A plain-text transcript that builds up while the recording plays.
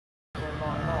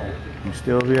We're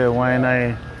still here at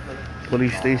Wahilani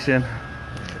Police Station.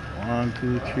 1,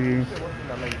 2, 3, 4.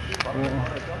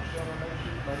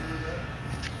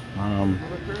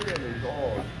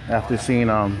 After seeing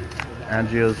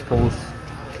Andrea's post,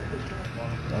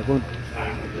 I'll go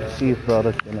see if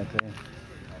brother can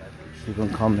she can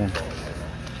come and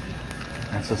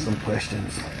answer some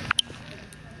questions.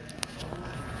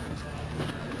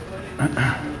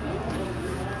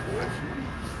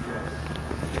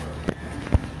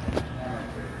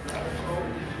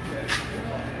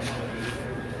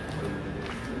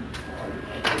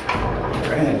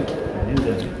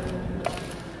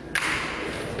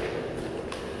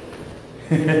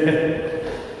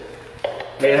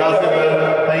 Hey, how's it,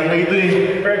 brother? How you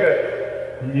doing? Very good.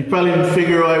 You probably didn't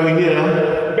figure out why we're here,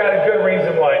 huh? We got a good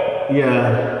reason why.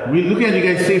 Yeah. We look at you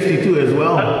guys' safety too as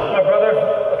well. My brother,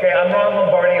 okay, I'm Ron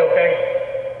Lombardi, okay?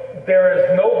 There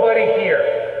is nobody here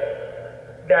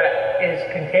that is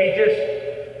contagious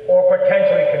or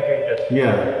potentially contagious.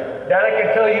 Yeah. That I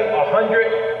can tell you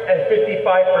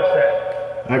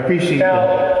 155%. I appreciate now,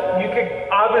 that. you can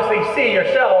obviously see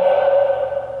yourself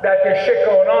that there's shit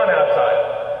going on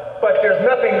outside, but there's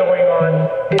nothing going on.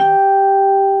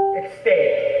 It's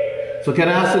staged. So can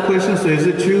I ask a question? So is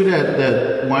it true that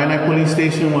Wahilani Police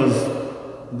Station was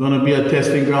going to be a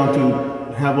testing ground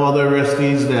to have all the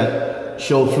arrestees that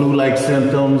show flu-like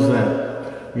symptoms and,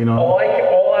 you know? All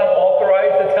I'm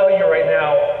authorized to tell you right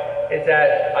now is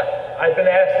that I've been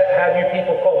asked to have you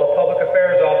people call the Public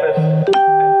Affairs Office at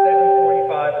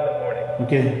 7:45 in the morning.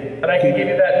 Okay. And I can give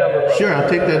you that number, bro. Sure, I'll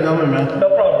take that number, man. No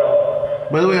problem, bro.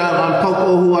 By the way, I'm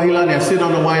Kaukaohu Wahilani. I sit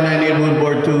on the Wahilani neighborhood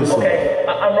board too. So. Okay,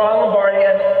 I'm Ron Lombardi,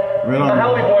 and right I'm a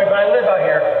Howie boy, but I live out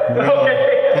here. Right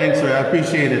okay. Thanks, sir. I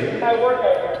appreciate it. I work out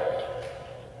here.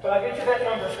 But I'll get you that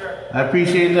number, sir. I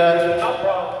appreciate that. No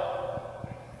problem.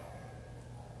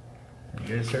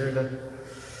 You guys heard that?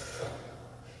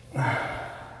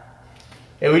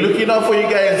 Hey, we're looking out for you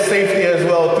guys' safety as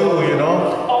well too, you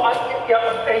know? Oh,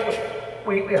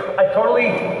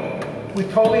 we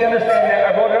totally understand that.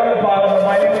 I wrote it on the bottom.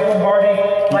 My name is Lombardi,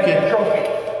 like the trophy.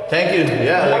 Thank you.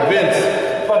 Yeah, like Vince.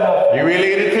 But, are you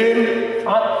related to him?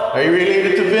 Huh? Are you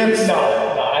related to Vince? No,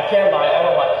 I can't lie. I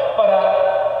don't lie. But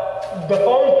the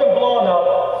phone's been blowing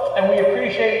up, and we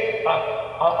appreciate.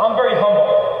 I'm very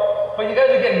humble, but you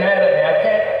guys are getting mad at me. I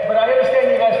can't. But I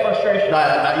understand you guys' frustration.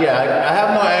 I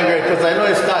have no anger because I know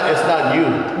it's not you.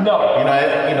 No. You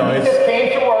we just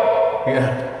came to work.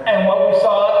 Yeah. And what we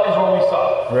saw is what we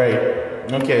saw. Right.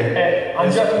 Okay. And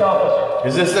I'm just an officer.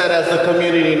 Is this that as the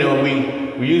community,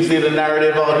 we usually the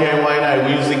narrative out here in Wahilani,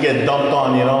 we usually get dumped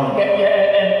on, you know?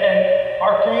 Yeah, and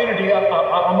our community, I'm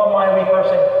a Miley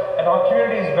person, and our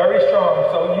community is very strong.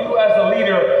 So you as the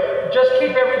leader, just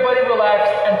keep everybody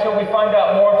relaxed until we find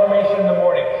out more information in the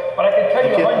morning. But I can tell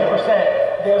you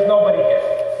 100%, there's nobody here.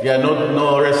 Yeah, no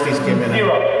arrestees came in.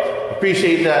 Zero.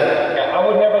 Appreciate that. Yeah, I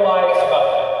would never lie about that.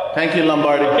 Thank you,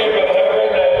 Lombardi. Okay, brother. Have a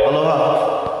great night. Aloha.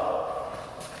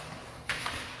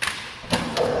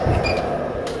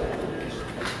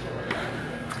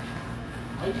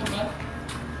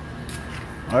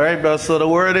 All right, bro. So the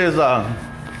word is,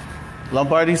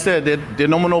 Lombardi said that there's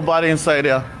nobody inside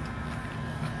there.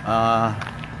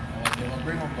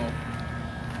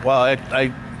 Well,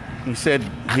 he said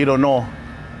he don't know.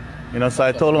 You know, so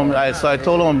I told him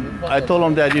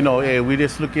that, you know, hey, we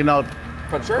just looking out.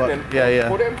 Concerning yeah.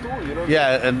 For them too, you know.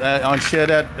 Yeah, and I'll share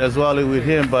that as well with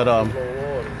him. But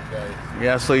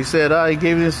yeah, so he said he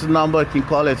gave me this number. I can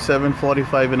call at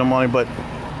 7:45 in the morning. But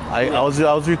I was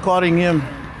recording him.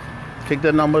 Take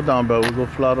that number down, bro. We'll go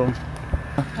flat on.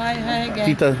 Hi again.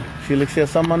 Tita, she looks here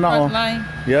somewhere now.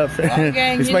 Yep.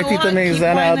 Okay, it's my Tita name,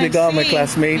 Zana Aldigal, my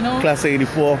classmate, class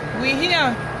 84. We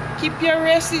here. Keep your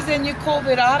arrestees and your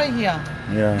COVID out of here.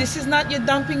 Yeah. This is not your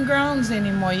dumping grounds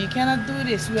anymore. You cannot do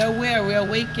this. We're aware. We're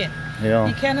awakened. Yeah.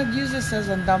 You cannot use this as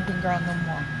a dumping ground no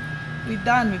more. We're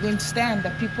done. We're going to stand.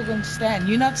 The people are going to stand.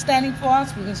 You're not standing for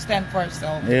us. We're going to stand for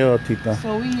ourselves. Yeah, Tita.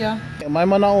 So we here. My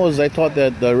mana was, I thought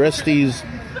that the arrestees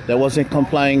that wasn't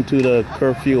complying to the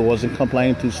curfew, wasn't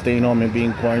complying to staying home and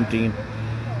being quarantined,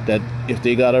 that if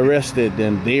they got arrested,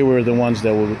 then they were the ones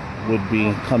that would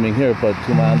be coming here. But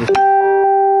to my understanding,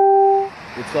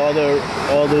 it's all those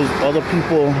other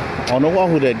people on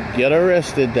Oahu that get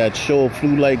arrested that show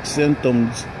flu-like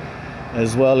symptoms,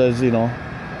 as well as, you know,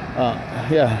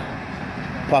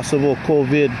 possible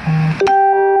COVID symptoms.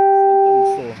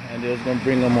 So, and they was gonna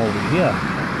bring them over here.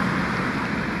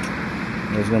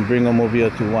 They was gonna bring them over here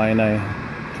to Wahilani,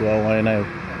 to our Wahilani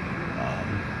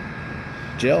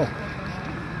jail,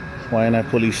 Wahilani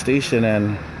police station,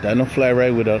 and that no fly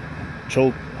right with a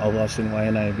choke of us in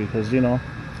Wahilani because, you know,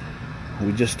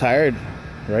 we just tired.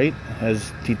 right?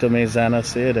 As Tita Mezana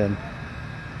said, and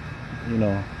you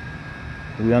know,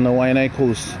 we on the Waianae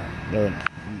coast.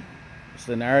 It's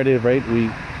the narrative, right? We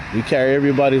carry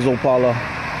everybody's opala,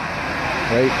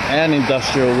 right? And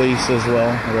industrial waste as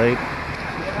well, right?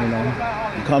 You know,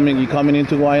 you coming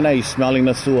into Waianae, smelling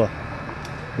the sewer,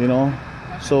 you know.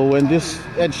 So when this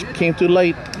edge came to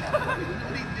light,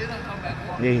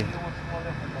 yeah,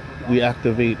 we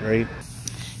activate, right?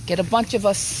 Get a bunch of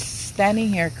us standing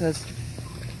here because,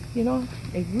 you know,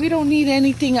 if we don't need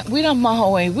anything, we don't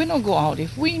mahawe, we don't go out.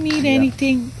 If we need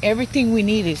anything, everything we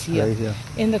need is here, Right here.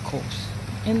 In the coast,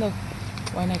 in the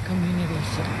Waianae community.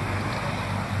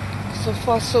 So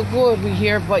far so good we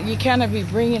hear, but you cannot be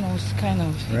bringing those kind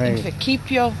of,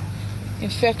 keep your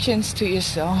infections to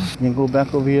yourself. You can go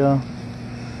back over here.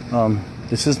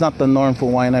 This is not the norm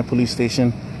for Waianae Police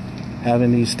Station,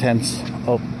 having these tents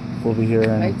up over here.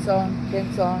 And, Lights on,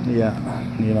 tents on. yeah,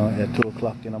 you know, at 2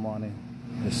 o'clock in the morning.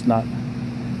 It's not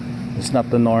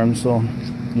the norm. So,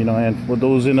 you know, and for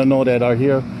those in the know that are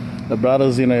here, the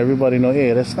brothers, you know, everybody know,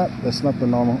 hey, that's not the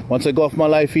normal. Once I go off my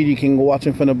live feed, you can go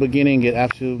watching from the beginning, get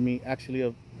actual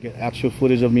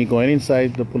footage of me going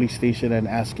inside the police station and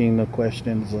asking the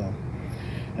questions.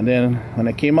 And then when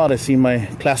I came out, I see my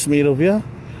classmate over here,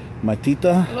 my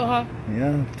Tita. Aloha.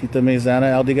 Yeah, Tita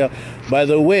Mezana Aldiga. By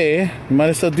the way, you might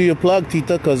as well do your plug,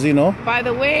 Tita, because, you know. By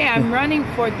the way, I'm running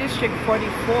for District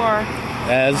 44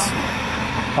 As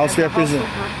House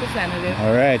Representative.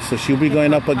 All right, so she'll be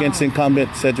going up against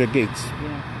incumbent Cedric Gates.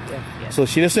 Yes. So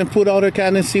she doesn't put out her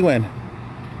candidacy when?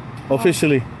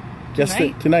 Officially?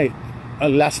 Tonight.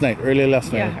 Earlier last night.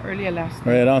 Yeah, earlier last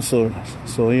night. Right on, so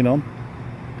you know.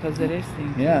 Because of this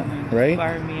thing. Yeah, right.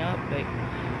 Fire me up. Like,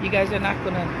 you guys are not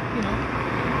going to, you know,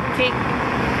 take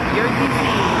your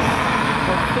disease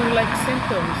or flu-like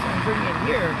symptoms and bring it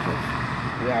here. Because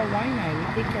we are Waianae. We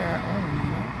take care of our own, you know.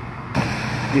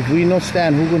 If we no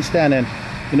stand, who gonna stand? And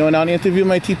you know, and I interviewed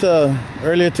my Tita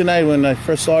earlier tonight when I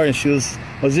first saw her, and it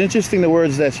was interesting the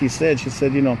words that she said. She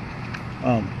said, you know,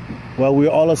 while we're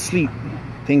all asleep,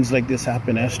 things like this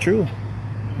happen. That's true.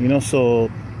 You know, so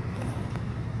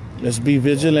let's be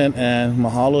vigilant and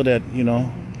mahalo that, you know,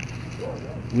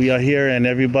 we are here and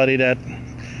everybody that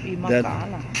be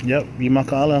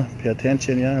makala, pay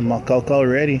attention, yeah, and makauka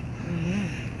ready.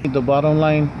 The bottom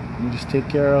line, we just take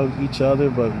care of each other,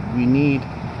 but we need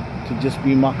to just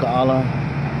be maka'ala,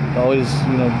 always,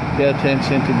 you know, pay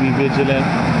attention, to be vigilant,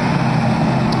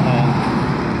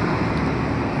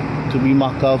 and to be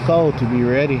maka'okau, to be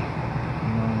ready.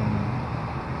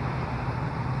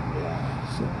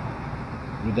 So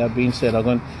with that being said,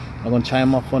 I'm gonna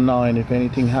chime up for now, and if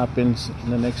anything happens in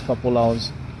the next couple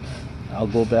hours, I'll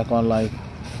go back on live.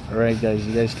 All right, guys,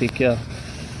 you guys take care.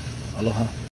 Aloha.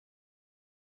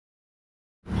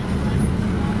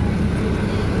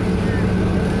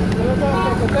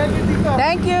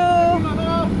 Thank you.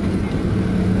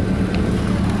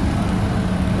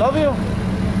 Love you.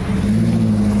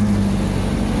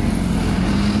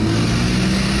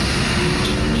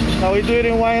 How we do it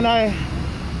in Waianae.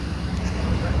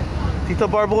 Tita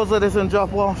Barbosa doesn't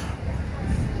drop off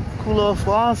cooler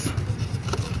for us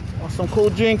or some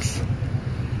cold drinks.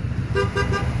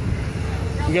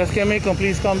 You guys can make them,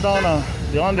 please come down.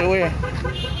 They're on their way.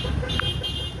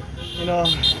 You know.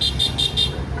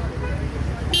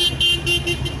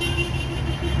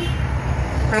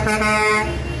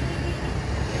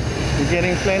 We're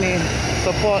getting plenty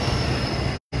support.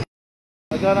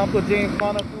 I got Uncle James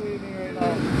Monaco with me right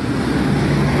now.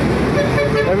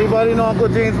 Everybody know Uncle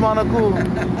James Monaco.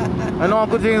 I know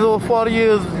Uncle James over 40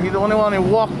 years. He's the only one who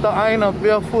walked the Aina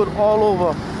barefoot all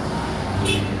over.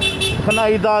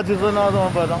 Kanai Dodge is another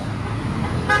one, but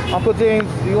Uncle James,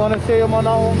 you want to say your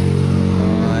manao?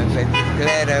 I'm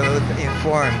glad I was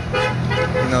informed.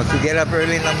 You know, to get up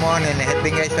early in the morning and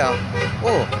helping guys out.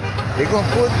 Oh, they're going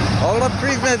to put all the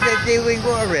prisoners that they will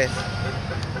go arrest.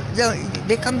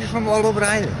 They come from all over the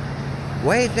island.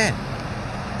 Why is that?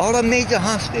 All the major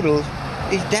hospitals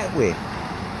is that way.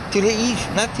 To the east,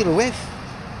 not to the west.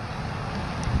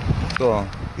 So,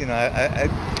 you know, I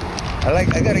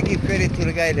got to give credit to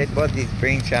the guy that bought this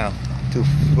brainchild to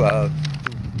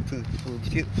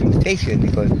station,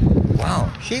 because, wow,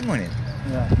 shame on it.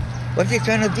 Yeah. What are they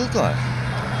trying to do to us?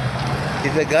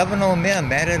 Is the governor or mayor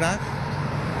mad at us?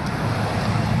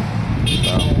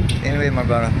 Well, anyway, my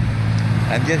brother,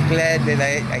 I'm just glad that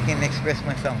I can express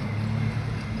myself.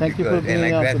 Thank you for being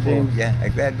here, Uncle James. Yeah,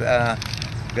 I'm glad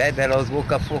that I was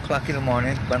woke up 4 o'clock in the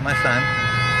morning by my son.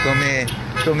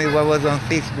 Told me what was on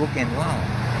Facebook, and wow,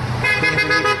 couldn't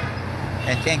believe it.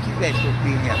 And thank you guys for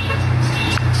being here.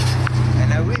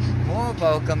 And I wish more of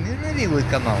our community would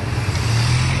come out.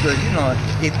 Because, you know,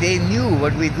 if they knew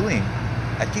what we're doing,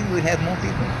 I think we'd have more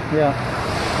people. Yeah.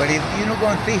 But if you don't go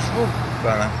on Facebook,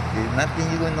 brother, there's nothing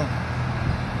you're going to know.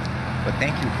 But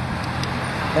thank you.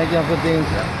 Thank you, Uncle James.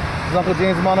 It's Uncle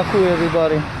James Monaco,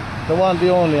 everybody. The one, the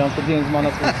only Uncle James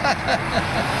Monaco.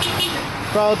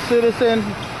 Proud citizen,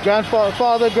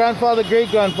 grandfather,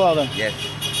 great-grandfather. Yes,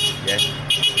 yes.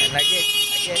 And I get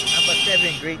number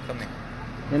 7 great coming.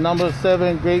 And number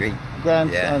 7 great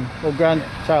grandson or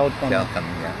grandchild coming. Child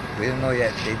coming, yeah. We don't know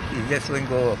yet. They just went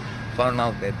go found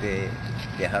out that they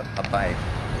have a 5.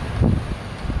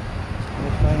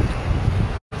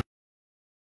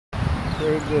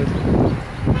 Very good.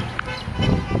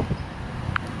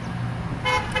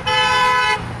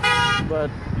 But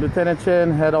Lieutenant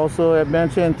Chen had also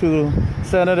mentioned to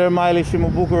Senator Miley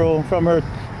Shimabukuro from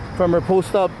her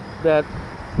post up that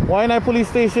Waianae Police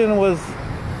Station was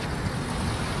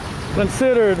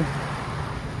considered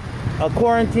a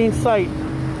quarantine site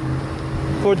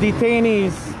for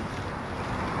detainees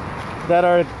that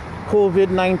are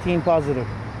COVID-19 positive.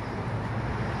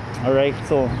 All right,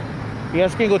 so you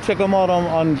guys can go check them out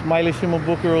on Miley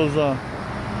Shimabukuro's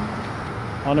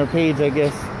on her page, I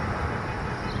guess.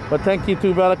 But thank you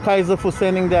to Brother Kaiser for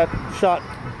sending that shot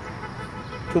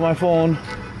to my phone.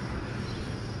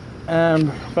 And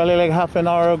probably like half an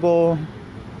hour ago,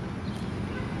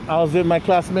 I was with my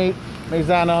classmate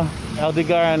Maizana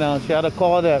Aldigar, and she had a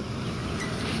call that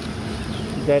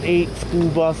 8 school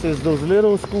buses, those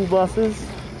little school buses,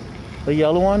 the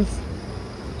yellow ones,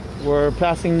 were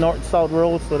passing north-south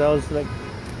road. So that was like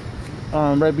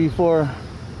right before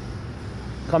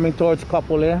coming towards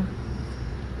Kapolei.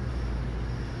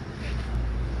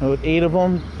 With 8 of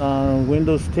them,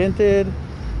 windows tinted,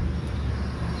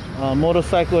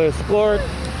 motorcycle escort,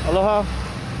 aloha,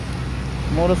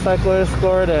 motorcycle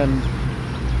escort, and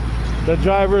the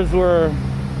drivers were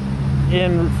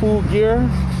in full gear.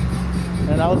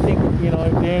 And I would think, you know,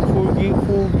 if they're in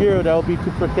full gear, that would be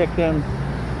to protect them,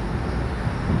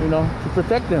 you know, to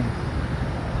protect them.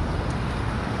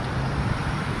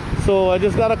 So I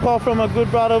just got a call from a good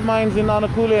brother of mine in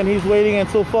Nanakule, and he's waiting, and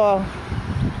so far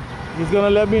he's gonna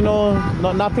let me know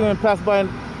nothing went past by.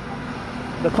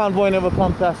 The convoy never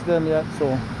come past them yet,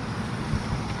 so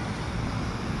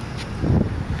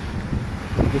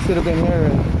they should have been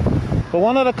here. But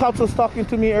one of the cops was talking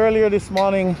to me earlier this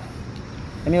morning,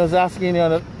 and he was asking, you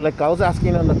know, like I was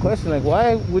asking him the question, like,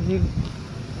 why would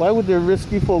the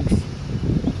risky folks?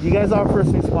 You guys are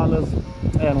first responders,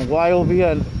 and why over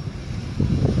here? And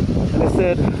they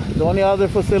said the only other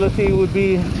facility would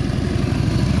be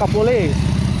Kapolei's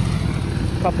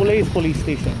police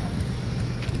station.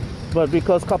 But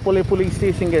because Kapolei police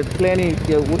station get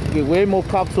way more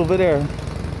cops over there,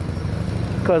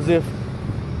 because if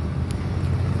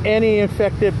any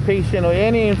infected patient or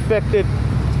any infected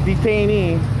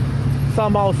detainee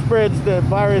somehow spreads the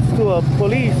virus to a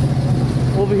police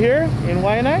over here in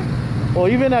Waianae, or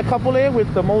even at Kapolei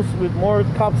with more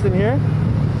cops in here,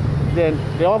 then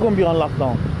they're all gonna be on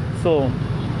lockdown. So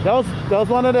that was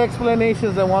one of the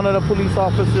explanations that one of the police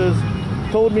officers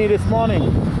told me this morning.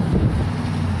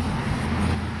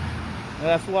 And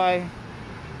that's why,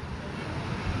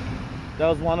 that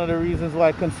was one of the reasons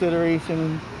why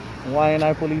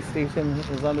Waianae Police Station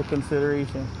is under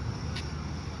consideration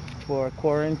for a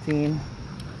quarantine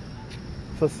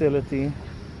facility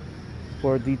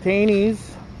for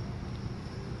detainees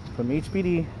from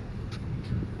HPD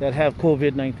that have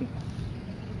COVID-19.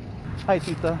 Hi,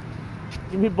 Tita.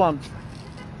 Give me bumps.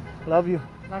 Love you.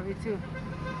 Love you too.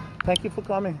 Thank you for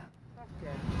coming.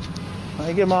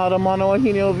 I get my over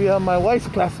here, my wife's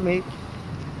classmate,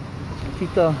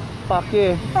 Tita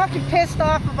Pake. Fucking pissed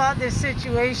off about this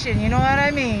situation, you know what I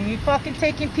mean? You fucking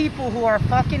taking people who are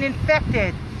fucking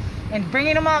infected and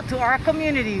bringing them out to our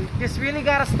community. This really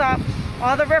gotta stop.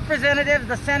 All the representatives,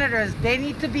 the senators, they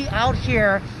need to be out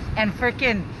here and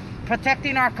freaking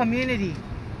protecting our community.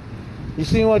 You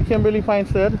seen what Kimberly Pine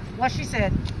said? What she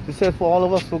said? She said for all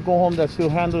of us to go home that she'll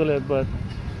handle it, but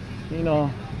you know,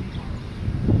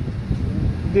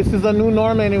 this is a new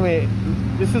norm anyway.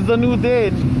 This is the new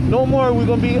day. No more we're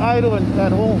gonna be idle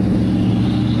at home.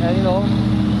 And you know,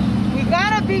 we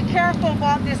gotta be careful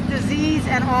about this disease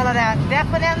and all of that,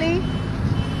 definitely.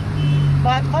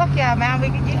 But fuck yeah, man.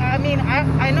 I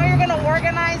know you're gonna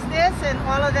organize this and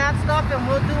all of that stuff, and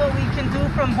we'll do what we can do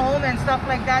from home and stuff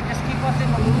like that. Just keep us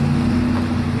in the loop.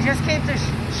 We just came to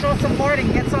show support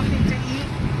and get something to eat.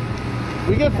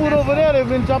 We get food over there. They've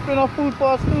been dropping off food for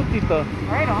us too, Tita.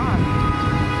 Right on.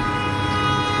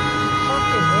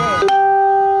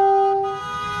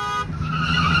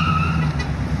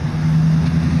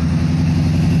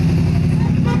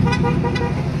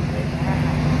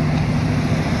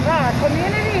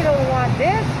 community don't want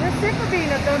this. We're sick of being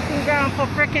a dumping ground for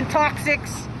freaking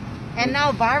toxics and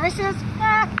now viruses.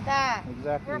 Fuck that.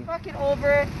 Exactly. We're fucking over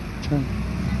it.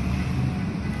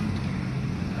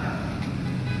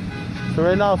 So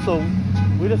right now, so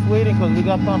we're just waiting because we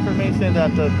got confirmation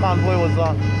that the convoy was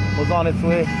on its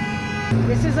way.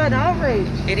 This is an outrage.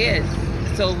 It is.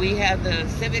 So we have the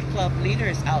civic club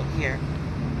leaders out here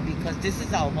because this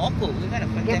is our moku. We gotta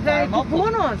protect our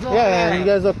moku. Yeah, and you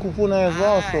guys are kupuna as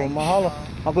well, so mahalo.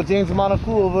 Uncle James Manaku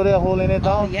over there holding it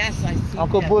down. Oh yes, I see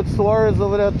Uncle them. Butch Suarez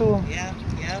over there too. Yeah,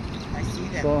 I see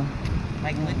them. So,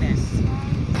 my goodness.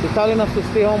 they're telling us to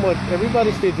stay home, but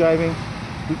everybody stay driving.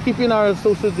 We're keeping our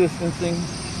social distancing.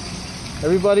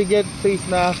 Everybody get face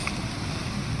masks.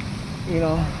 You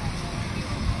know,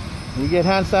 we get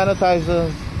hand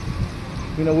sanitizers.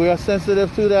 You know, we are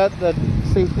sensitive to that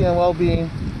safety and well-being.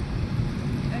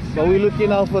 But we're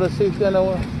looking out for the safety and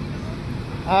the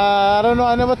I don't know,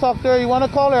 I never talked to her. You want to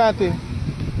call her, Auntie?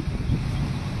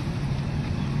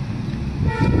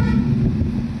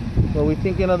 But we're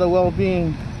thinking of the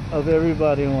well-being of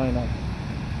everybody and why not.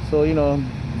 So, you know,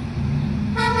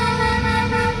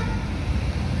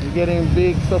 we're getting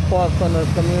big support from the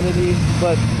community.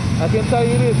 But I can tell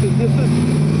you this, if this is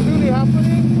truly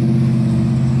happening,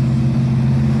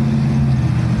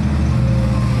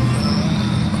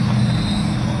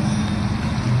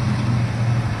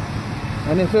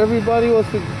 and if everybody was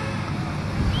to,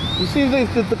 you see,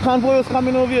 if the convoy was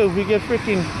coming over here, if we get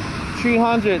freaking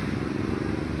 300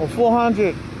 or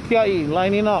 400 kiai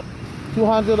lining up,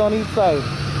 200 on each side,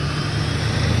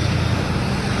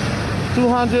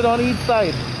 200 on each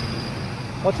side,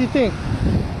 what you think?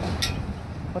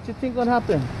 What you think gonna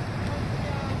happen?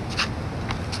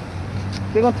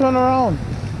 They're gonna turn around.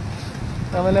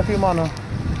 I'm a nephew, mano.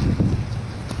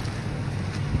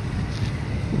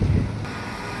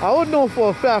 I would know for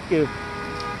a fact if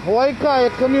Hawaii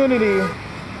Kaya community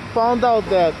found out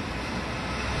that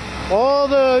all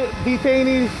the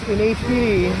detainees in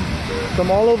HPD from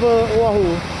all over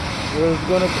Oahu was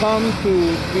going to come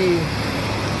to be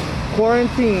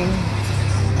quarantined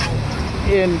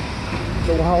in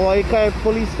the Hawaii Kaya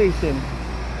police station.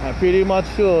 I'm pretty much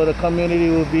sure the community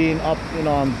will be up in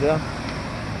arms, yeah?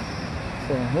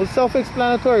 So it's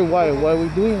self-explanatory why we're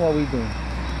doing what we're doing.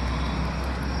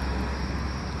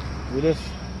 We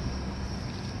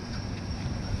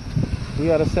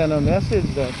gotta send a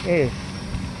message that, hey,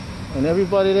 and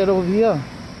everybody that over here,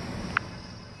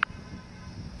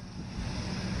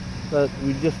 that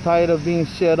we're just tired of being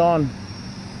shed on,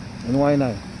 and why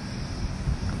not?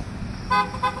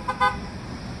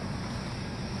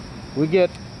 We get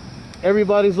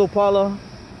everybody's Opala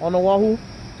on Oahu,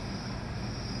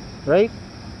 right?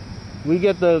 We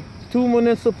get the 2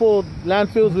 municipal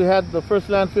landfills. We had the first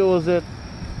landfill was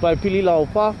by Apelila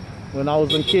Opa when I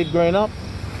was a kid growing up,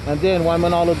 and then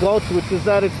Waimanalo Gulch, which is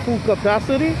at its full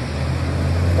capacity.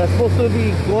 That's supposed to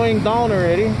be going down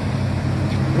already.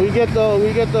 We get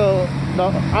the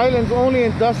island's only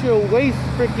industrial waste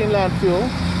freaking landfill,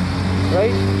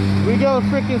 right? We got a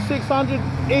freaking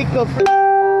 600-acre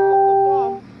freaking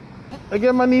farm. I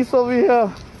get my niece over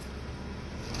here.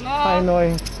 No. Hi,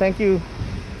 Noi. Thank you.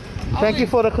 Thank you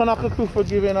for the Kanaka crew for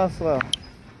giving us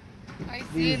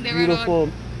these beautiful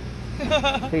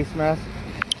face masks.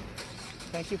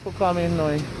 Thank you for coming,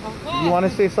 Noi. You want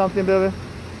to say something, baby?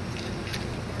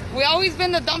 We always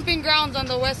been the dumping grounds on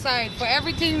the west side for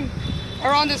everything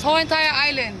around this whole entire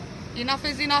island. Enough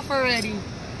is enough already.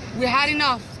 We had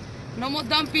enough. No more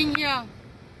dumping here.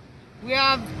 We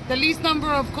have the least number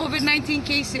of COVID-19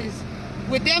 cases.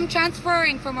 With them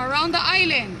transferring from around the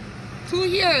island to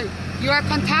here, you are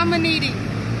contaminating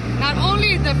not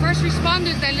only the first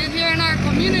responders that live here in our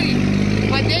community,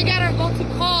 but they gotta go to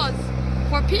cause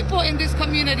for people in this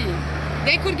community.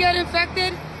 They could get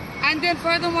infected and then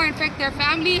furthermore infect their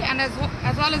family and as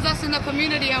well as us in the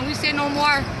community, and we say no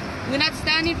more. We're not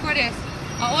standing for this.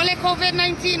 Ole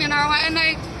COVID-19 in our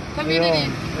Wahilani community,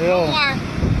 no more.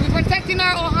 We're protecting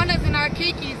our ohanas and our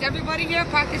keikis. Everybody here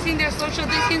practicing their social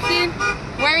distancing,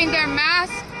 wearing their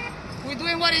masks. We're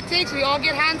doing what it takes. We all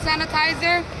get hand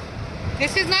sanitizer.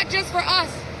 This is not just for us,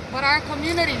 but our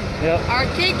community. Our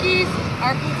keikis,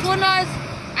 our kupunas,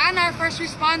 and our first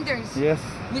responders. Yes.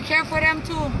 We care for them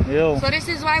too. So this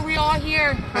is why we all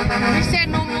here. We said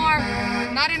no more.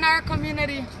 Not in our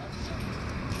community.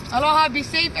 Aloha, be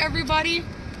safe everybody.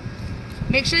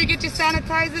 Make sure you get your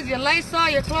sanitizers, your Lysol,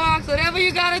 your Clorox, whatever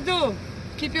you gotta do.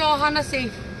 Keep your ohana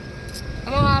safe.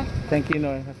 Aloha. Thank you,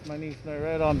 Noi. That's my niece, Noi.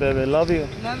 Right on, baby. Love you.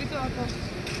 Love you too, Uncle.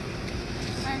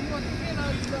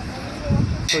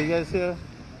 So you guys hear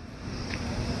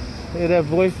that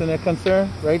voice and that concern?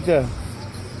 Right there.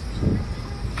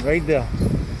 right there.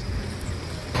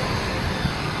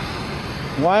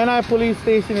 Wahilani police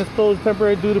station is closed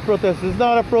temporary due to protest. It's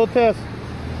not a protest.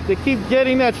 They keep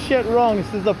getting that shit wrong.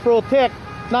 This is a protect,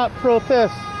 not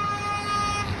protest.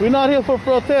 We're not here for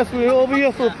protest. We're over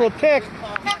here for protect.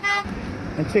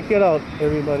 And check it out,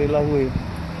 everybody. Lahui.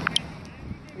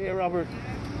 Hey, Robert.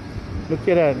 Look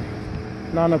at that.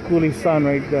 Nana Cooley's son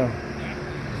right there.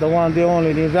 The one, the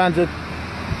only, the evangelist.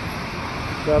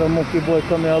 Got a monkey boy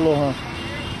come here, aloha.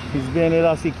 He's been with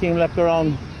us. He came like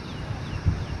around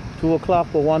 2 o'clock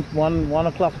or 1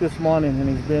 o'clock this morning, and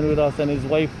he's been with us, and his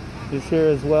wife is here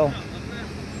as well.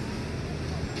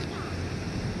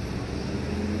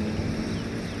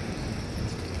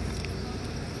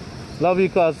 Love you,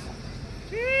 cuz.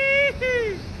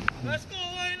 Let's go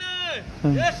right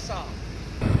now. Yes, sir.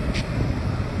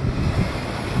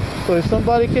 So if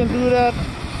somebody can do that,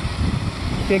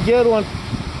 can get one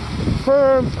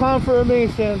firm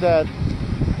confirmation that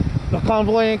the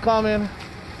convoy ain't coming,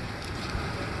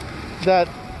 that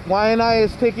Wahilani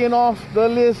is taken off the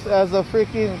list as a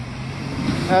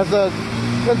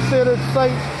considered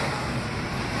site,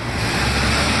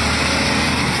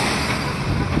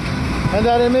 and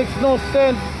that it makes no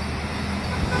sense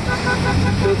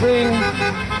to bring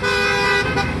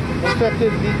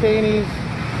infected detainees.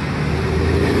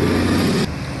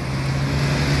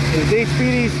 If the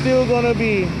HPD is still going to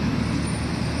be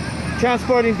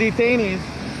transporting detainees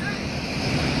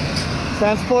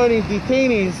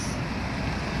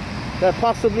that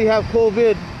possibly have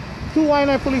COVID to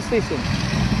Wahilani police station,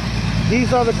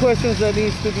 these are the questions that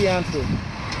needs to be answered.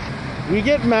 We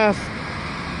get masked.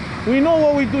 We know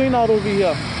what we're doing out over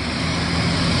here.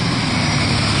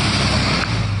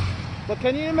 But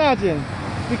can you imagine?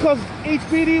 Because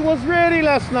HPD was ready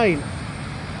last night.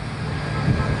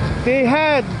 They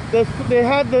had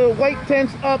the white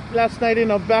tents up last night in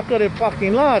the back of the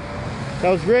parking lot that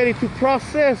was ready to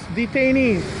process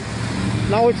detainees.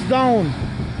 Now it's down.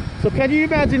 So can you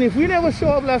imagine if we never show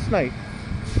up last night?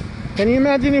 Can you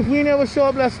imagine if we never show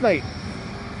up last night?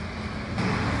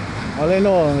 All I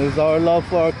know is our love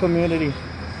for our community,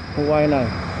 Wahilani.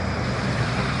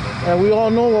 And we all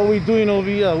know what we're doing over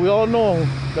here. We all know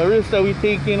the risks that we're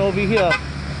taking over here.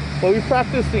 But we're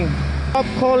practicing. Stop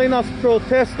calling us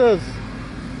protesters.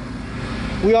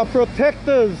 We are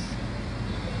protectors.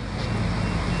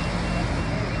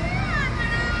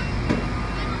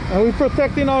 And we're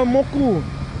protecting our moku.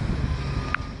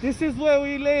 This is where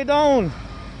we lay down.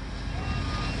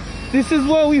 This is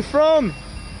where we're from.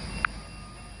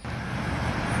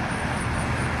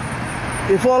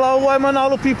 If all our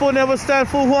Waimanalo people never stand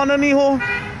for Huananiho,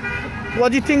 what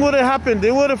do you think would have happened?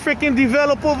 They would have freaking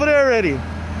developed over there already.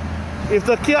 If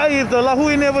the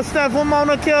Lahui never stand for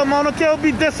Mauna Kea would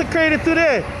be desecrated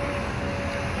today.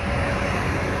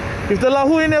 If the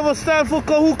Lahui never stand for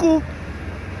Kahuku,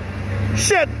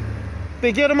 shit,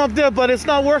 they get them up there, but it's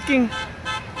not working.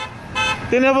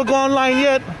 They never go online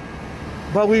yet.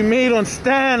 But we made on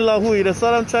stand, Lahui. That's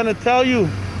what I'm trying to tell you.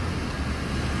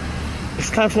 It's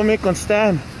time for make on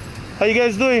stand. How you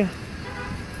guys doing?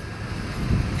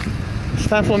 It's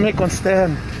time for make on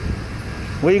stand.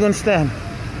 Where you gonna stand?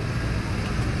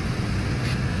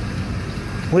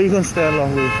 Where you gonna stand,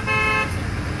 Lahui?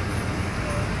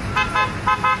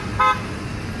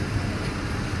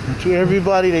 And to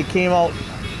everybody that came out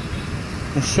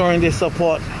and showing their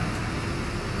support.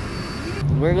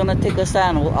 We're gonna take a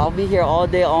stand. I'll be here all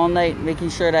day, all night, making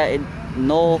sure that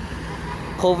no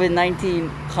COVID-19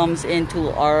 comes into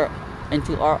our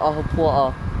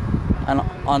Ahapua and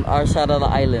on our side of the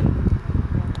island.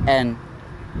 And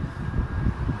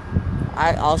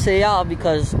I'll say out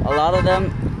because a lot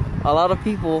of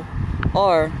people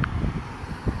are,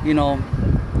 you know,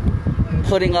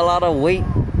 putting a lot of weight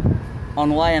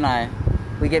on Wahilani.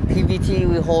 We get PVT.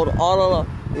 We hold all of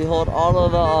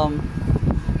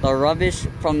the rubbish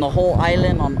from the whole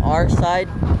island on our side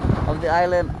of the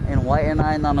island in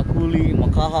Wahilani, Nanakuli,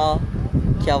 Makaha,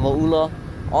 Kiavaula,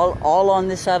 all on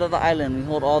this side of the island. We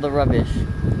hold all the rubbish.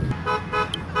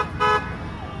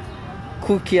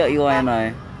 Kukia i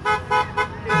Wahilani.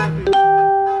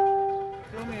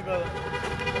 Show me, brother.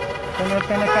 I'm gonna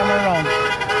turn the camera around.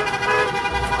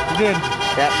 You did?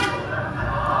 Yep.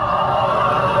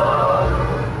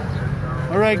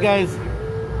 All right, guys.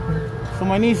 So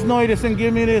my niece Noy doesn't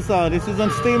give me this. This is a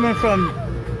statement from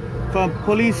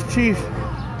Police Chief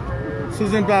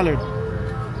Susan Ballard.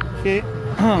 Okay.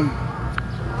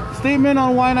 Statement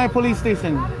on Wahilani Police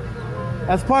Station.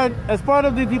 As part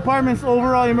of the department's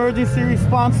overall emergency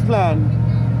response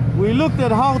plan, we looked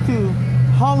at how to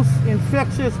house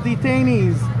infectious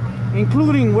detainees,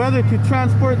 including whether to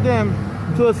transport them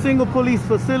to a single police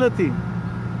facility.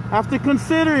 After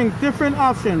considering different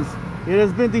options, it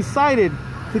has been decided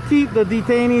to keep the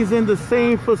detainees in the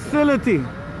same facility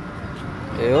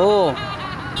Ew.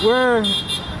 where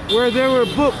they were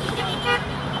booked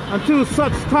until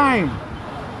such time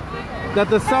that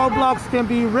the cell blocks can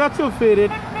be retrofitted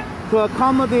to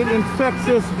accommodate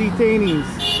infectious detainees.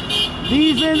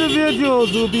 These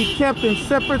individuals will be kept in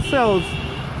separate cells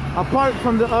apart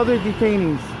from the other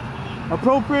detainees.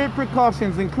 Appropriate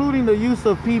precautions, including the use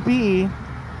of PPE,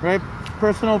 right,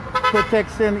 personal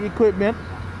protection equipment,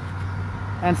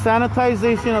 and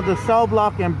sanitization of the cell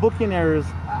block and booking areas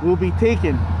will be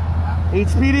taken.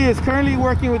 HPD is currently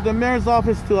working with the mayor's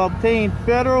office to obtain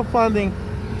federal funding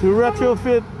to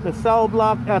retrofit the cell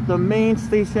block at the main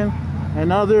station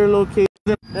and other locations.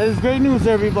 That is great news,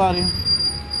 everybody.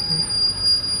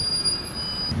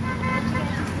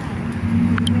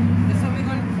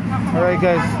 All right,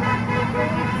 guys.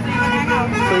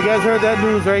 So you guys heard that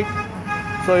news, right?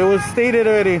 So it was stated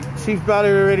already. Chief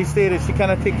Ballard already stated she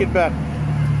cannot take it back.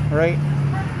 All right.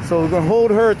 So we're gonna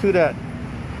hold her to that.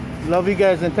 Love you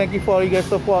guys and thank you for all you guys'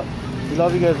 support. We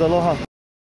love you guys. Aloha.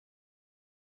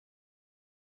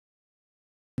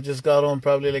 Just got on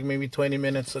probably like maybe 20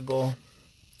 minutes ago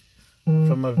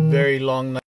from a very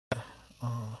long night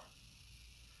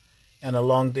and a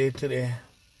long day today.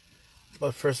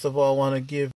 But first of all, I want to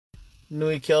give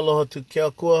nui ke aloha to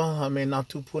Keakua, hame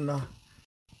natu puna,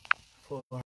 for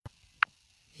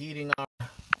heating our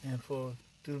and for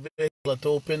to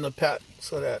open the pack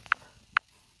so that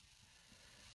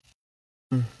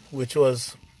which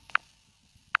was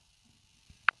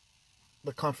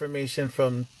the confirmation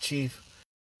from Chief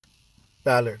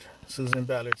Ballard, Susan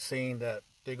Ballard, saying that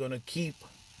they're going to keep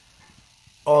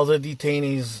all the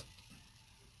detainees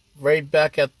right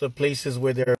back at the places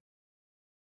where they're.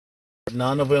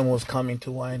 None of them was coming to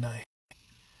Waianae.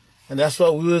 And that's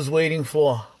what we was waiting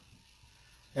for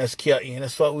as Kia'i. And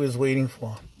that's what we was waiting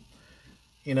for.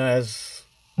 You know, as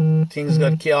things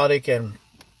got chaotic and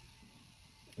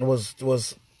it was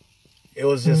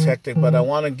just hectic. But I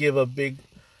want to give a big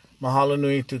mahalo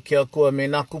nui to Keakua me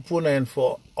nakupuna and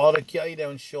for all the Kia'i that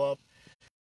would show up,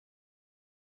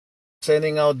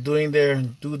 sending out, doing their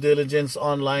due diligence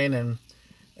online,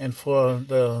 and for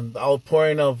the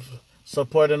outpouring of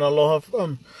support and aloha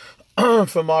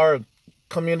from our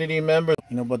community members.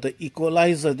 You know, but the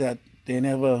equalizer that they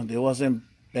wasn't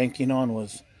banking on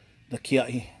was the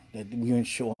Kia'i, that we didn't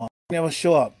show up. They never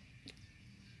show up.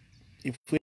 If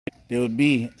they would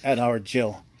be at our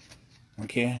jail.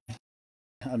 Okay?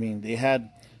 I mean, they had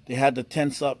the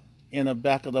tents up in the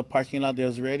back of the parking lot. They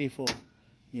was ready for,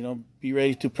 you know, be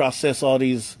ready to process all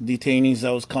these detainees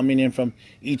that was coming in from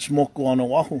each moku on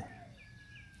Oahu.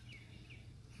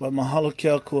 But mahalo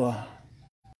Keakua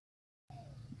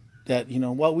that, you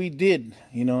know, what we did,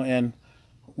 you know, and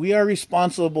we are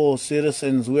responsible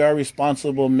citizens. We are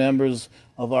responsible members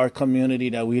of our community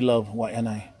that we love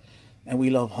Waianae and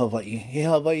we love Hawaii. He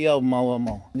Hawaii au maua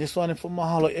mau. Just wanted for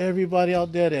mahalo everybody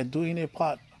out there that doing their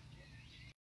part.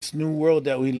 This new world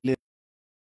that we live,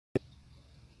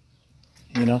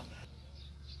 you know.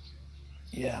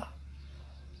 Yeah.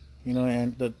 You know,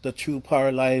 and the true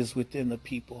power lies within the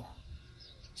people.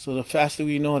 So the faster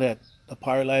we know that the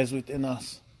power lies within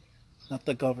us, not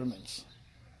the governments,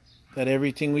 that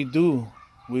everything we do,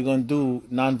 we're going to do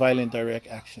nonviolent direct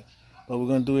action, but we're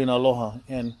going to do it in aloha,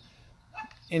 and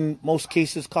in most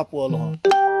cases, kapu aloha.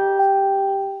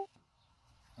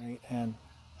 Right? And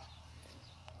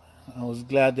I was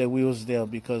glad that we was there,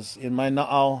 because in my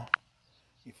na'au,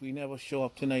 if we never show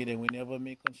up tonight and we never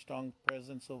make a strong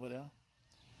presence over there,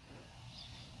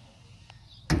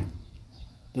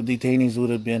 the detainees would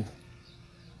have been,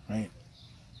 right?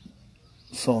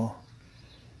 So,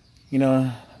 you know,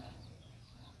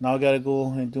 now I gotta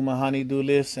go and do my honey-do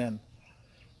list and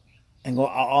go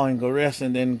out and go rest,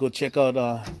 and then go check out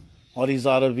all these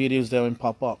other videos that will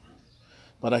pop up.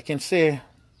 But I can say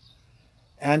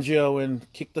Andrea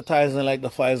went kick the tires and light the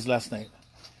fires last night,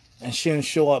 and she didn't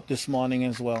show up this morning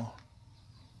as well.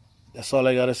 That's all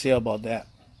I gotta say about that,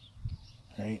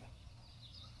 right?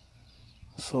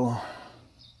 So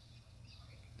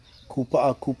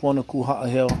kupa'a kupona kuha'a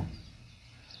heo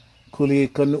kuli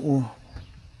kanu'u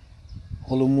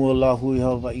holomua lahu I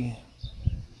Hawaii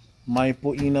mai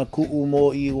po'ina ku'u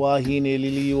mo I wahine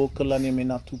lili o kalani me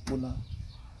nā tupuna.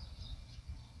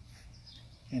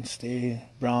 And stay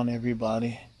brown,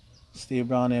 everybody. Stay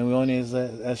brown, and we only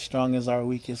as strong as our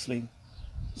weakest link.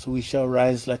 So we shall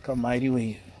rise like a mighty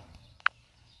wave.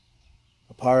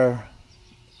 The power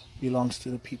belongs to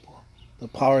the people. The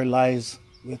power lies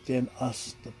within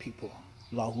us, the people.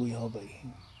 Lahui Hawaii.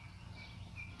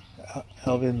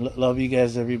 Alvin, love you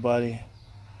guys, everybody.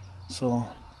 So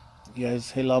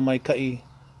Yes, hela mai kai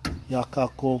ya ka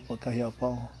ko pa ka hia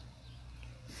pao.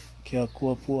 Kia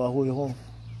kua pu ahui ho.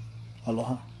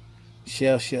 Aloha.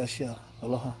 Share, share, share.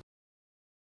 Aloha.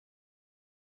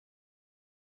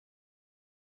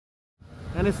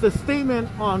 And it's the statement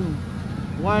on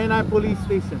Wahilani Police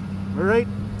Station. Alright?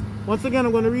 Once again,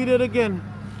 I'm going to read it again.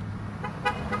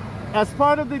 As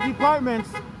part of the department's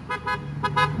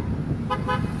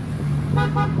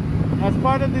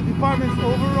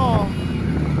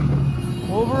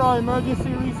overall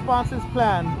emergency responses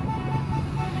plan.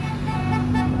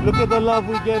 Look at the love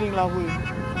we're getting, Lahui.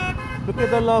 Look at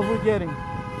the love we're getting.